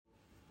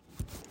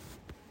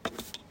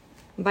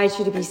invite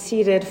you to be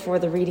seated for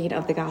the reading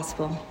of the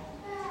Gospel.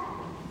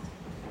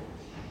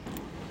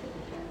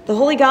 The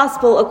Holy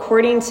Gospel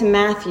according to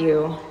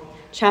Matthew,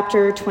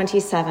 chapter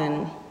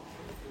 27.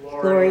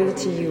 Glory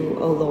to you,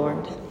 O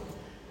Lord.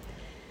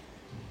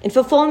 In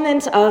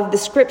fulfillment of the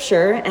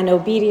scripture and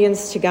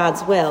obedience to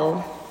God's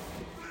will,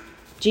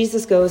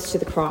 Jesus goes to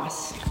the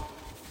cross.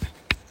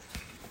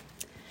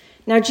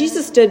 Now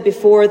Jesus stood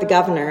before the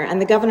governor,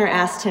 and the governor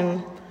asked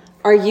him,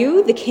 "Are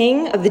you the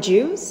king of the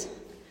Jews?"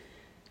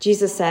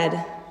 Jesus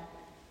said,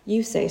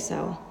 "You say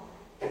so."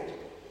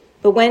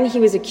 But when he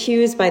was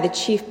accused by the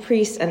chief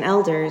priests and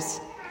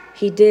elders,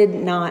 he did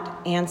not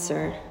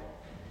answer.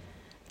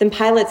 Then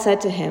Pilate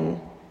said to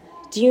him,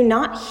 "Do you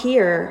not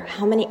hear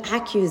how many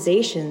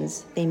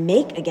accusations they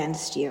make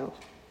against you?"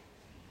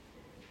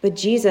 But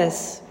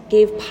Jesus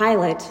gave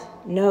Pilate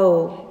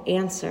no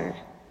answer,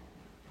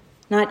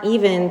 not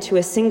even to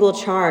a single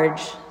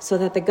charge, so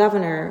that the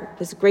governor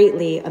was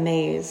greatly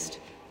amazed.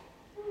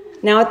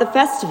 Now at the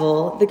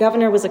festival, the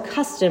governor was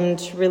accustomed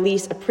to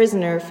release a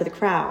prisoner for the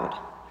crowd,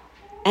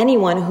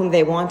 anyone whom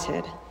they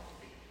wanted.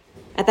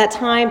 At that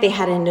time, they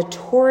had a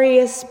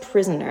notorious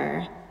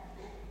prisoner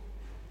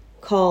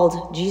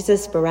called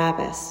Jesus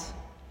Barabbas.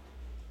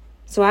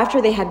 So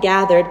after they had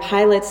gathered,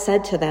 Pilate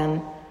said to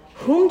them,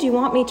 "Whom do you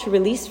want me to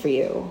release for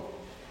you?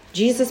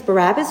 Jesus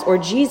Barabbas or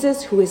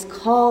Jesus who is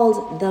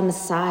called the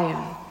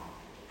Messiah?"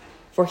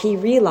 For he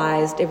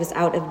realized it was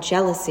out of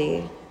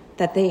jealousy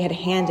that they had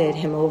handed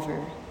him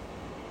over.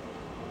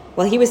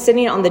 While he was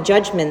sitting on the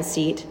judgment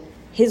seat,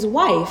 his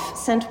wife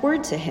sent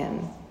word to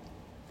him,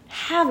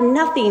 "Have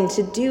nothing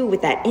to do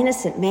with that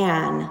innocent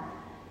man,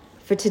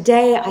 for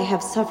today I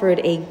have suffered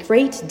a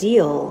great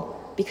deal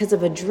because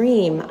of a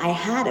dream I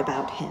had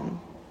about him."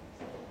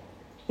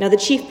 Now the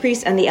chief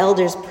priests and the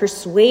elders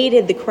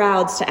persuaded the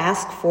crowds to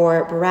ask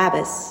for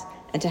Barabbas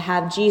and to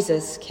have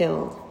Jesus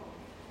killed.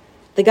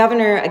 The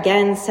governor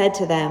again said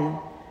to them,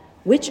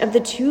 "Which of the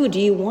two do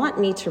you want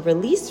me to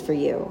release for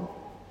you?"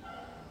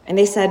 And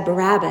they said,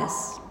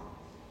 "Barabbas."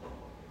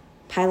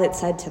 Pilate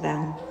said to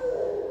them,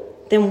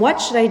 "Then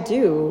what should I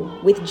do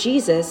with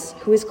Jesus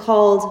who is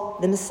called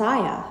the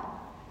Messiah?"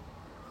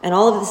 And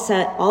all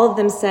of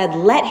them said,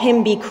 "Let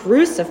him be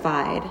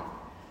crucified."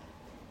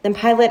 Then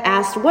Pilate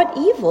asked, "What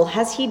evil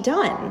has he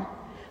done?"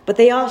 But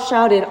they all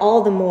shouted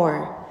all the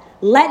more,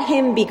 "Let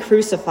him be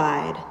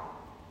crucified."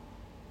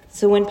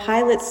 So when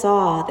Pilate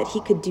saw that he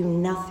could do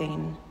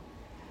nothing,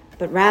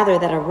 but rather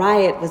that a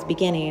riot was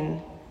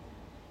beginning,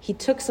 he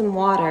took some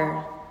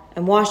water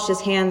and washed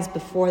his hands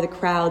before the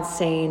crowd,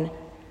 saying,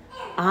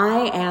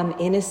 "I am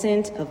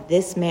innocent of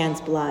this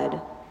man's blood.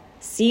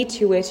 See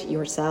to it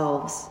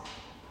yourselves."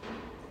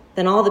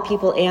 Then all the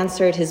people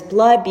answered, "His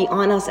blood be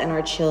on us and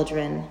our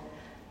children."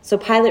 So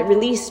Pilate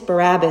released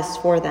Barabbas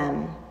for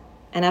them,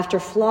 and after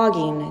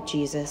flogging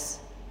Jesus,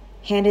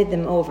 handed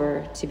them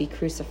over to be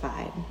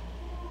crucified.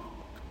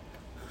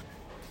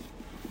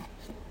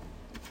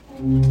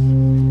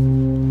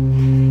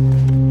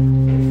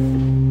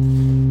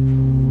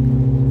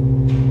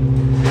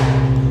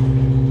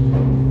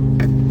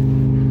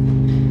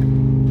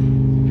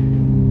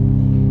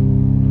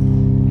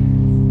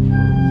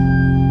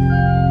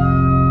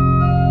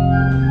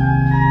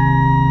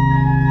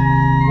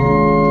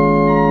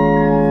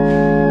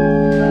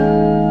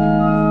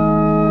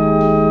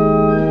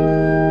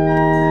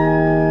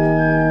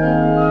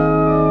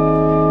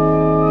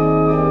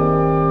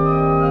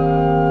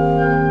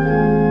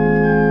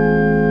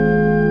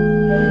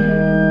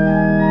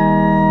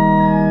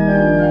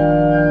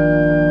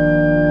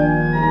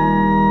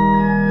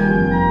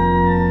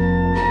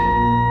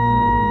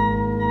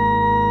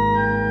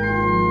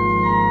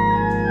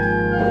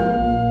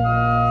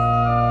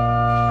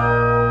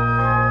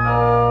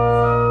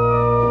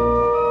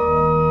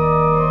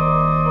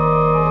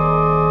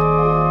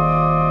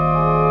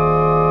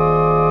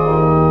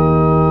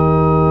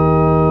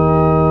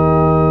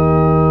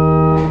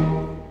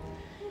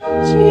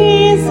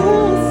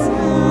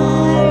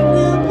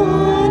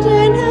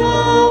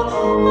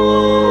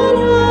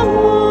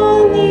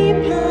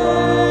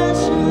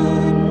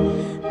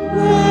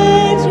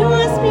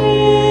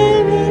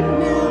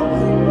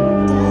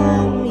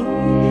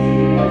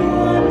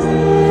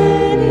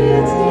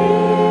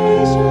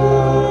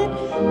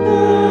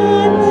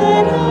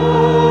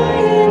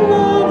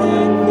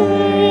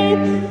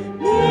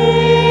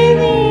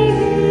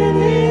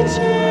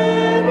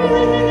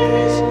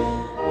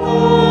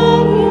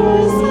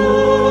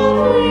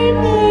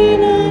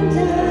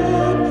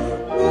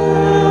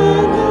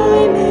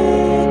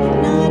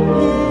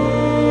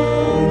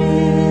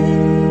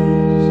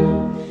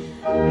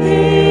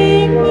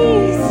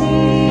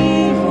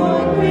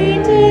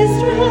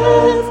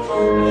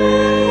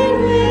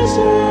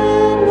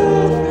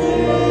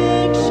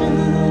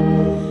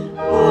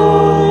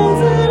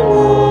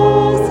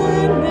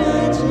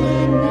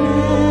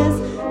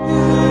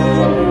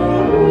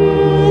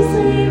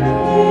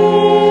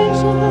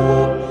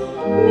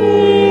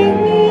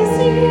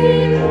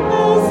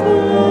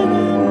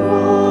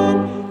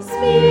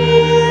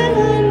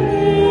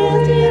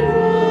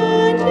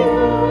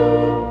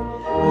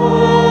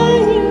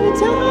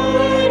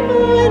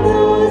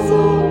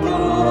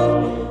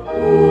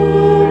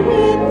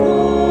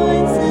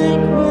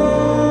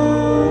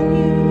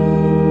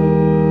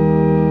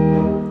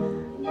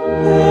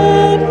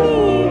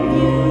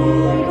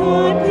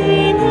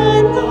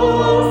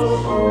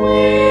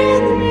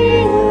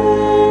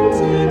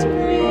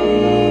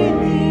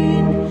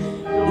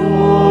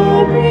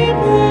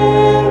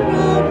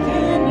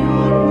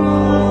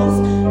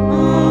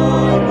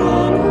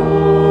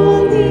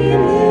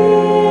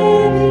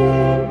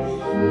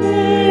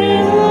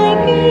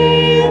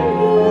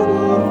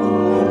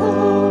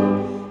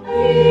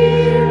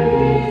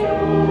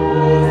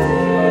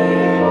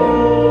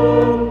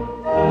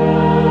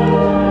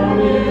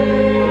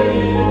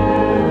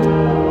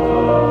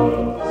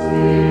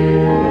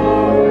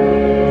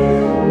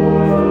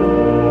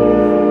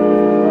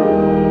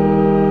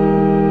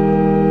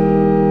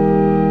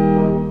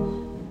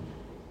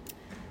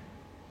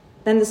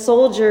 the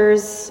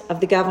soldiers of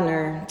the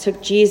governor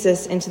took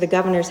Jesus into the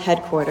governor's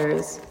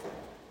headquarters,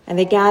 and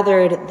they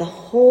gathered the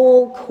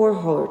whole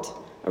cohort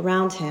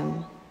around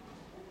him.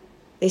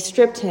 They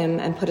stripped him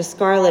and put a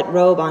scarlet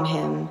robe on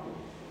him.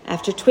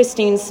 After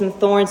twisting some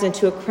thorns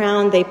into a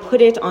crown, they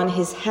put it on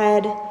his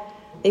head.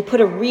 They put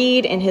a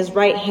reed in his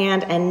right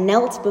hand and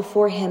knelt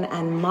before him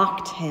and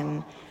mocked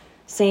him,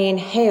 saying,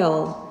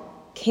 "Hail,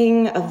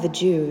 King of the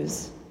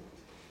Jews."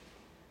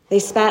 They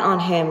spat on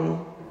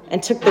him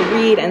and took the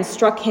reed and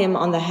struck him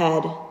on the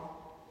head.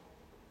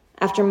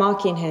 After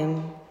mocking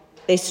him,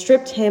 they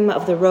stripped him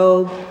of the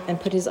robe and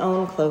put his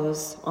own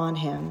clothes on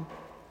him.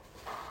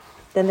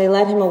 Then they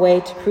led him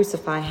away to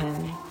crucify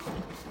him.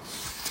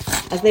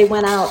 As they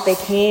went out, they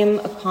came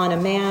upon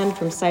a man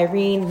from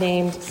Cyrene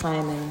named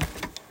Simon,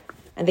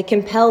 and they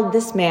compelled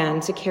this man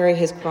to carry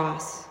his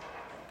cross.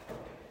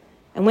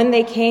 And when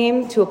they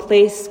came to a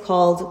place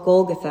called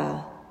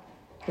Golgotha,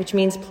 which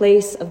means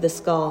place of the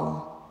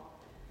skull,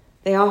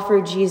 they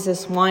offered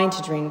Jesus wine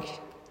to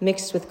drink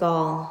mixed with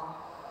gall.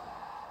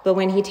 But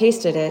when he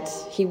tasted it,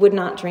 he would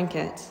not drink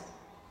it.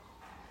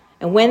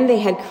 And when they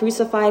had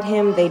crucified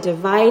him, they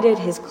divided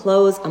his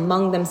clothes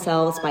among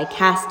themselves by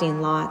casting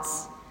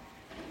lots.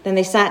 Then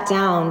they sat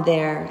down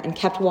there and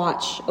kept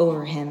watch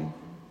over him.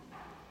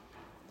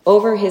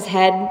 Over his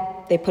head,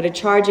 they put a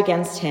charge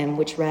against him,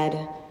 which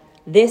read,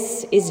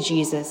 "This is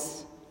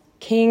Jesus,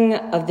 King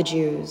of the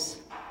Jews."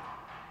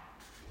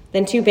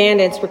 Then 2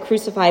 bandits were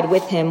crucified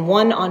with him,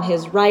 one on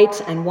his right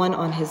and one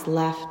on his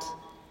left.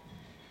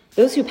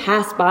 Those who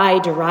passed by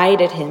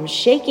derided him,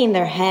 shaking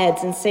their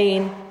heads and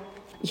saying,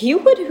 "You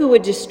who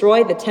would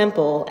destroy the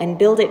temple and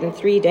build it in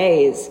 3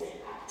 days,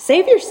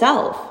 save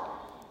yourself.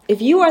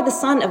 If you are the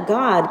Son of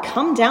God,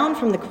 come down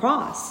from the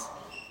cross."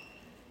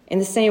 In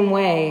the same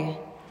way,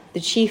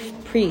 the chief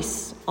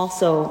priests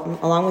also,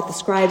 along with the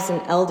scribes and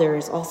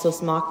elders, also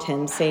mocked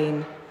him,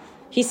 saying,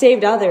 "He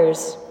saved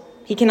others.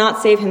 He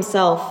cannot save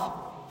himself.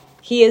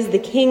 He is the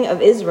King of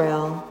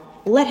Israel.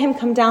 Let him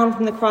come down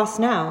from the cross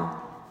now,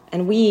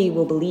 and we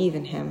will believe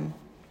in him.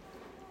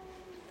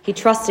 He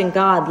trusts in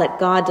God. Let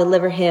God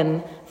deliver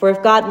him. For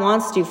if God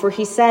wants to, for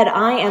he said,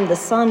 'I am the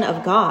Son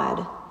of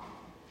God.'"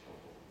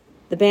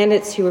 The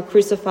bandits who were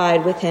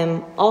crucified with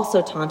him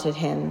also taunted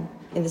him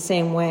in the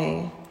same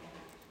way.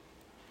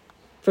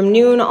 From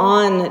noon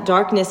on,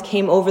 darkness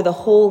came over the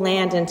whole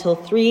land until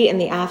 3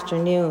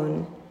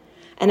 p.m.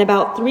 And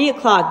about 3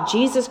 o'clock,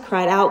 Jesus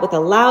cried out with a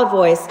loud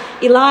voice,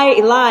 "Eli,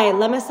 Eli,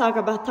 lema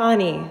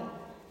sabachthani?"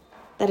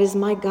 That is,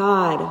 my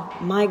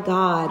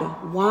God,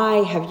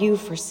 why have you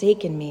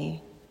forsaken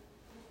me?"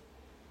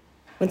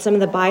 When some of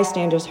the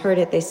bystanders heard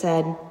it, they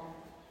said,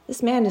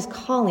 "This man is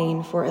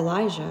calling for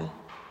Elijah."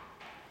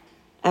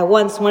 At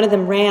once, one of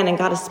them ran and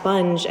got a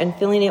sponge, and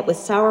filling it with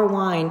sour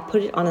wine,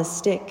 put it on a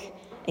stick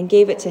and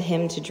gave it to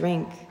him to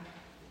drink.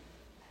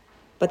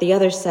 But the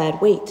others said,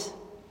 "Wait,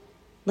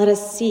 let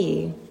us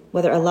see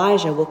whether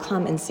Elijah will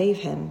come and save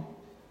him."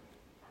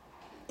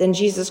 Then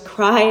Jesus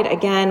cried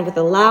again with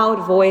a loud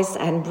voice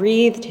and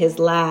breathed his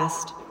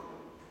last.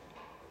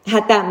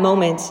 At that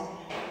moment,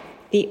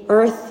 the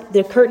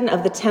curtain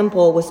of the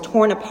temple was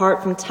torn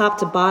apart from top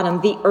to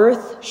bottom. The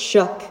earth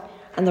shook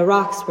and the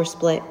rocks were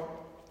split.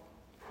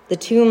 The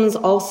tombs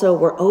also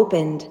were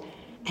opened,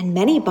 and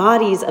many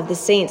bodies of the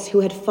saints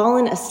who had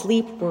fallen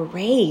asleep were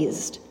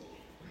raised.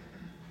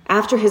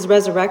 After his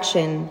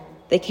resurrection,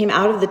 they came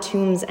out of the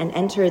tombs and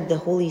entered the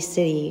holy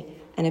city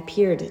and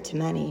appeared to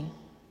many.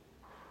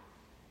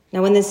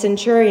 Now when the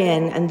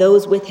centurion and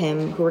those with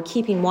him who were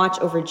keeping watch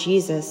over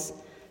Jesus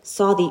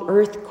saw the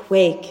earth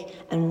quake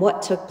and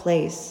what took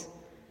place,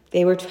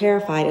 they were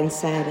terrified and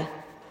said,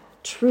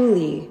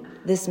 "Truly,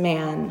 this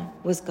man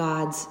was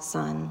God's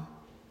Son."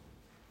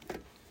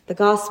 The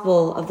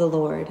Gospel of the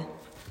Lord.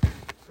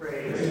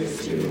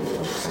 Praise to you,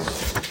 Lord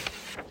Christ.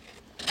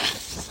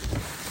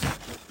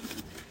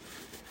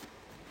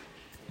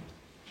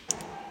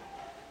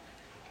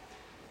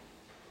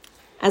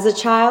 As a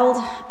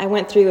child, I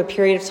went through a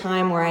period of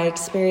time where I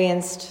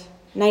experienced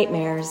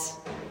nightmares,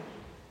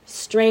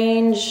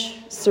 strange,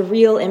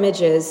 surreal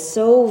images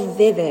so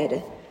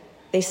vivid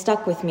they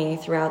stuck with me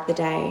throughout the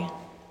day.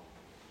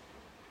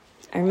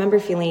 I remember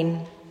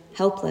feeling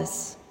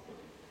helpless,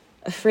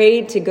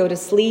 afraid to go to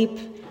sleep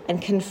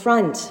and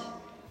confront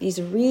these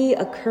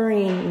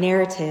reoccurring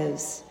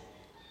narratives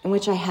in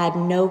which I had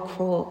no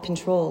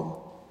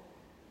control,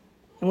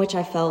 in which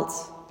I felt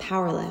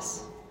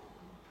powerless.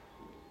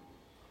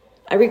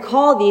 I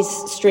recall these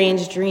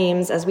strange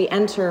dreams as we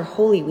enter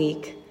Holy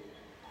Week,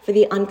 for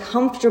the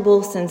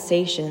uncomfortable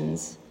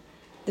sensations,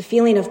 the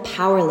feeling of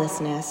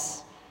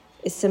powerlessness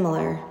is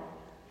similar.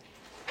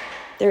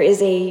 There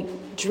is a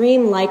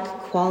dream-like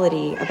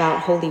quality about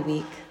Holy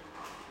Week,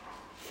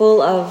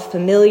 full of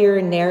familiar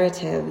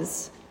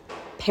narratives,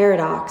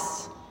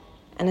 paradox,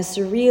 and a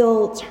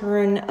surreal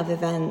turn of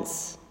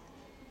events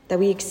that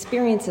we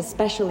experience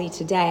especially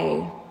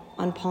today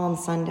on Palm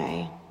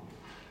Sunday.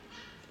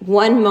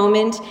 One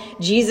moment,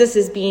 Jesus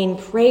is being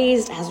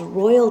praised as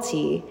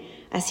royalty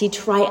as he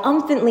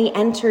triumphantly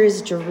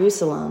enters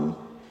Jerusalem,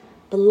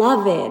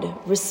 beloved,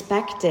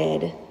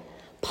 respected,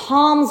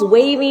 palms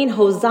waving,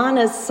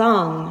 hosannas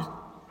sung.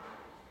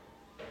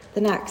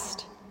 The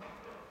next,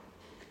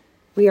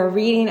 we are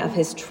reading of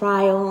his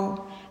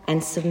trial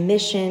and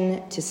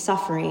submission to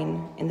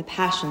suffering in the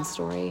Passion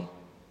story.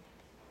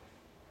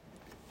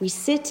 We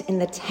sit in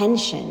the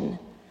tension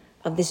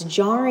of this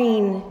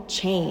jarring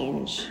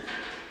change,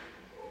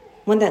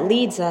 one that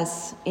leads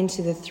us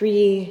into the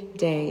 3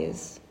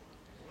 days,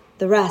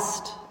 the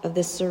rest of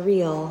this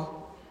surreal,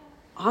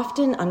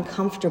 often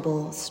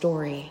uncomfortable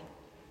story.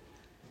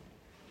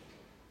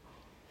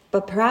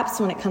 But perhaps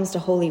when it comes to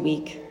Holy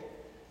Week,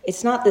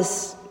 it's not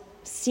this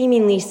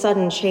seemingly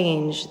sudden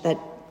change that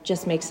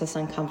just makes us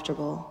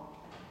uncomfortable.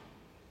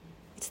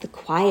 It's the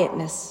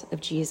quietness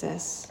of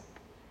Jesus,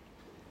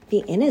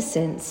 the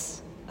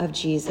innocence of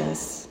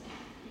Jesus,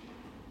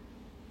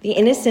 the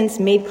innocence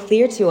made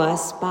clear to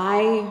us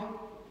by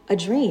a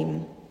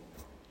dream.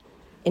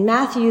 In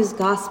Matthew's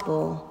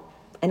gospel,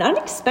 an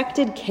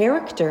unexpected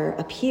character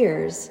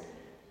appears,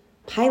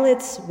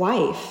 Pilate's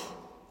wife,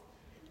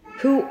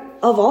 who,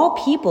 of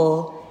all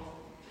people,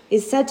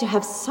 is said to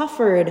have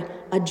suffered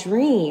a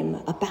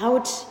dream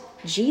about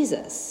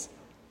Jesus.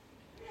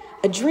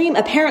 A dream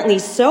apparently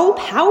so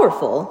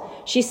powerful,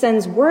 she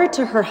sends word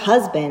to her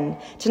husband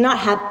to not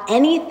have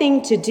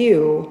anything to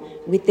do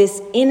with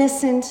this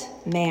innocent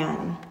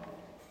man.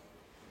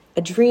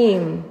 A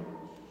dream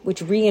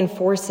which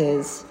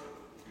reinforces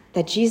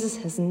that Jesus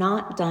has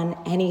not done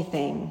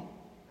anything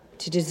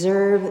to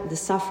deserve the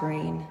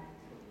suffering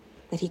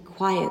that he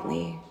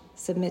quietly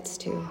submits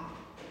to.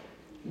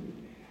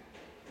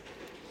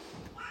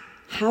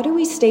 How do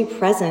we stay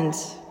present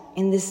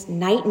in this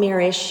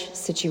nightmarish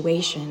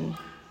situation?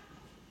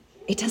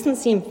 It doesn't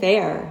seem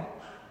fair.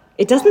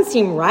 It doesn't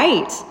seem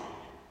right.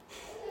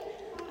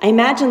 I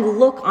imagine the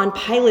look on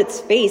Pilate's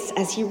face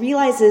as he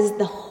realizes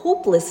the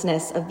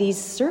hopelessness of these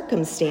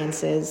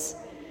circumstances.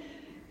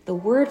 The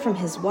word from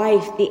his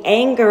wife, the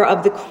anger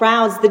of the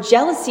crowds, the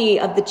jealousy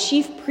of the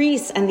chief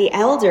priests and the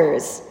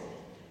elders.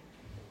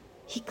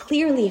 He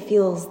clearly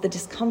feels the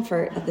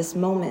discomfort of this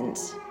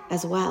moment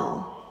as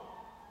well.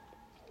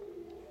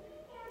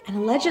 And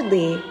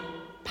allegedly,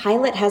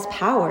 Pilate has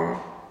power.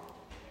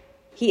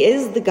 He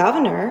is the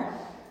governor,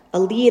 a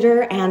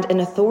leader, and an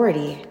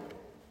authority.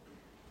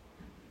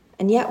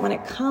 And yet when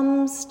it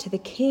comes to the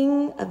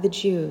King of the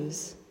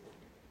Jews,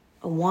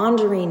 a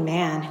wandering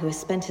man who has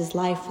spent his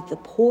life with the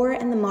poor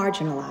and the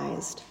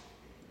marginalized,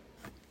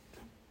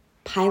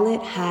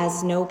 Pilate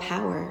has no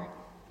power.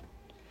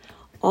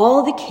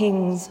 All the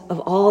kings of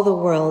all the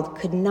world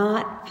could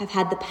not have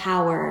had the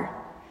power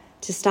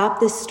to stop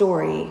this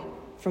story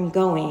from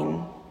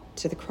going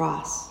to the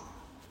cross.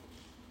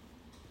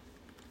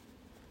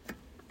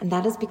 And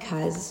that is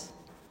because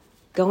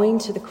going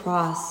to the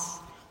cross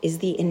is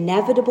the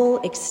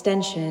inevitable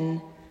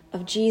extension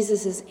of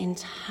Jesus'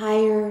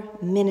 entire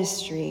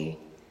ministry,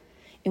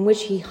 in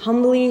which he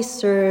humbly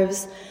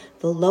serves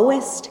the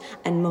lowest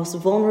and most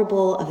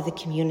vulnerable of the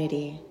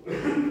community.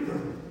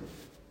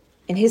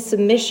 In his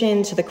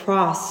submission to the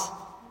cross,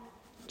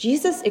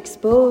 Jesus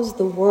exposed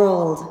the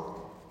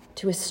world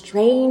to a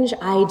strange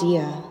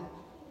idea,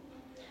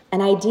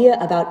 an idea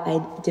about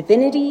a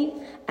divinity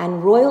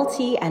and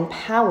royalty and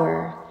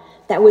power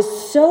that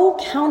was so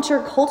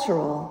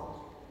countercultural,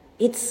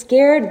 it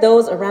scared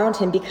those around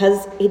him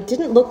because it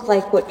didn't look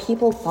like what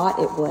people thought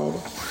it would.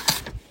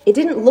 It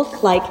didn't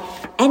look like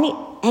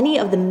any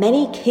of the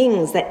many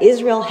kings that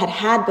Israel had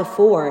had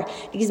before,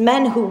 these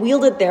men who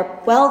wielded their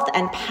wealth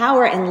and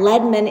power and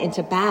led men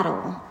into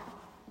battle.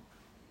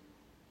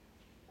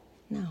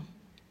 No.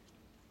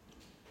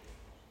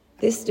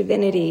 This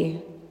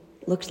divinity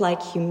looked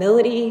like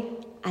humility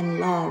and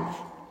love.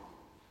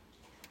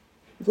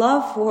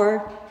 Love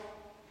for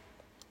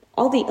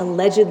all the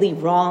allegedly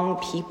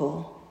wrong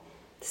people,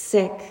 the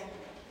sick,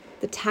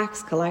 the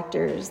tax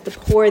collectors, the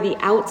poor, the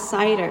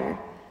outsider,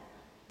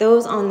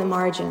 those on the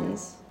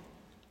margins,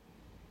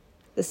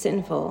 the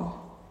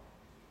sinful,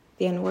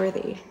 the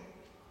unworthy.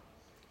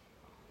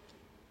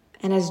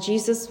 And as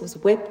Jesus was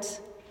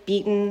whipped,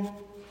 beaten,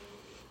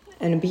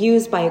 and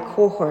abused by a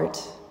cohort,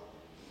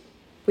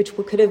 which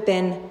could have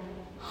been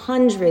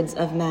hundreds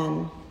of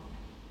men,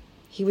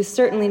 he was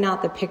certainly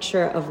not the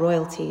picture of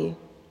royalty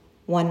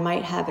one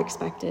might have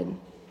expected.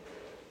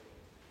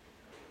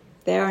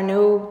 There are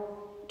no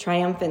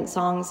triumphant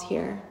songs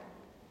here,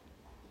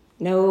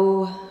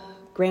 no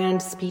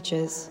grand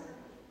speeches.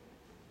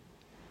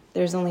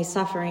 There's only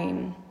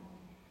suffering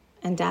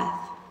and death.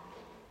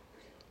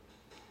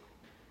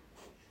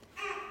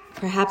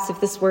 Perhaps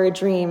if this were a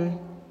dream,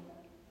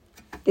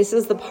 this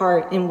is the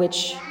part in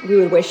which we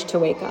would wish to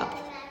wake up,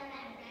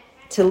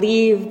 to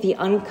leave the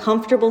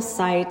uncomfortable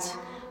sight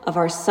of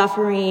our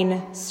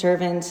suffering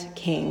servant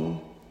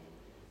king,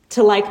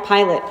 to, like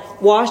Pilate,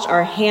 wash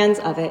our hands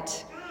of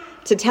it,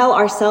 to tell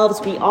ourselves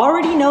we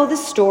already know the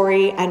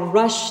story and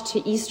rush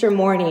to Easter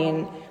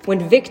morning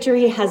when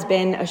victory has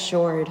been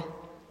assured.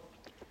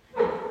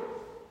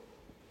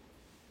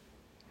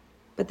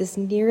 But this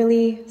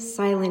nearly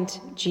silent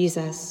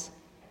Jesus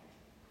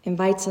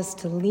invites us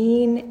to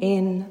lean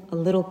in a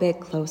little bit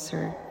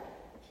closer,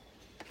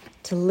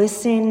 to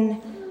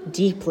listen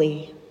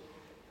deeply,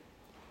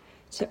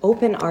 to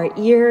open our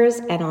ears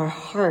and our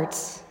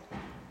hearts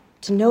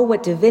to know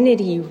what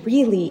divinity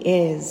really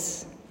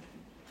is.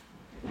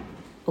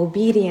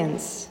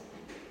 Obedience,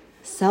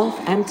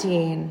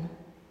 self-emptying,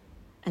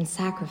 and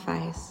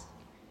sacrifice.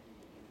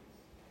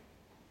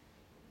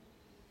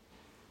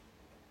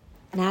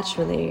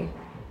 Naturally,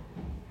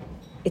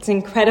 it's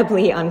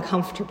incredibly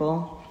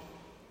uncomfortable.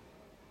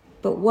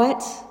 But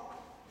what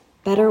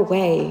better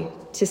way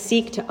to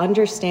seek to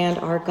understand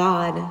our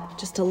God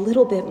just a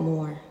little bit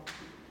more?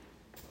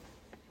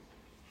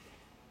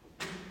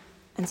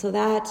 And so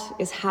that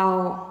is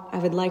how I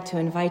would like to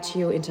invite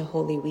you into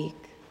Holy Week.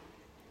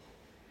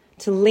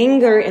 To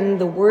linger in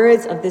the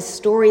words of this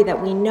story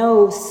that we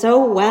know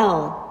so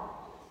well.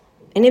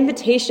 An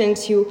invitation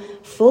to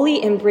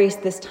fully embrace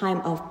this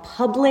time of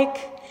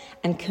public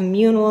and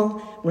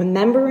communal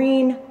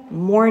remembering,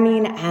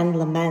 mourning, and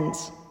lament.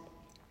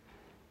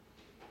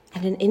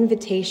 And an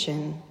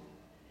invitation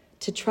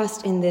to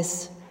trust in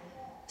this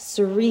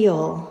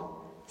surreal,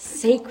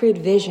 sacred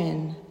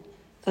vision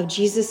of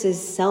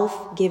Jesus'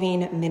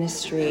 self-giving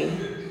ministry,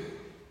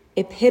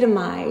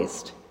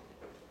 epitomized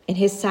in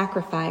his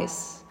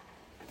sacrifice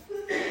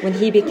when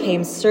he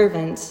became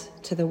servant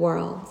to the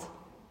world.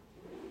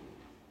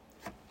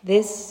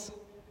 This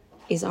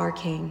is our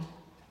King.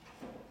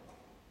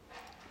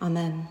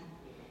 Amen.